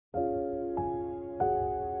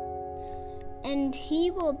and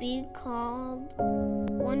he will be called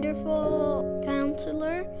Wonderful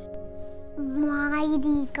Counselor,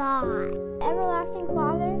 Mighty God, Everlasting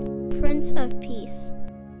Father, Prince of Peace.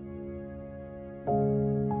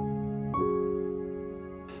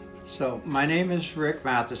 So, my name is Rick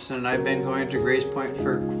Mathiesen, and I've been going to Grace Point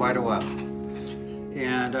for quite a while.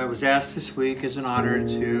 And I was asked this week as an honor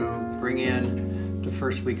to bring in the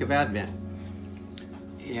first week of Advent.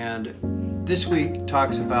 And this week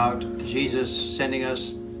talks about Jesus sending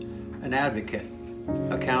us an advocate,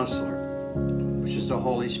 a counselor, which is the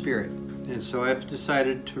Holy Spirit. And so I've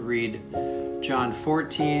decided to read John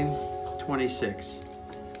 14:26.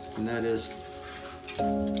 And that is,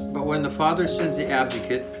 "But when the Father sends the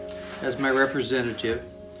advocate as my representative,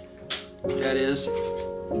 that is,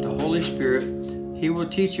 the Holy Spirit, he will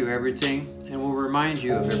teach you everything and will remind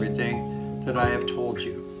you of everything that I have told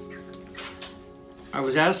you." I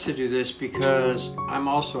was asked to do this because I'm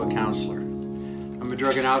also a counselor. I'm a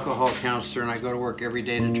drug and alcohol counselor, and I go to work every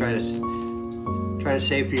day to try to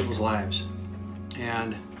save people's lives.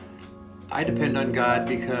 And I depend on God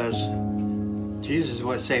because Jesus is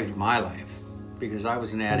what saved my life, because I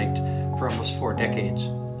was an addict for almost 4 decades.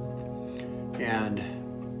 And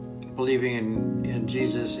believing in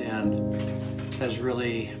Jesus and has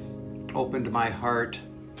really opened my heart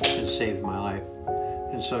and saved my life.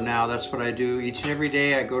 And so now that's what I do each and every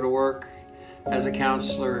day. I go to work as a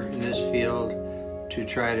counselor in this field to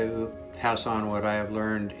try to pass on what I have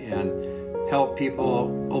learned and help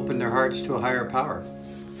people open their hearts to a higher power,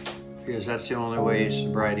 because that's the only way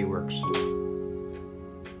sobriety works.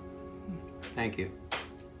 Thank you.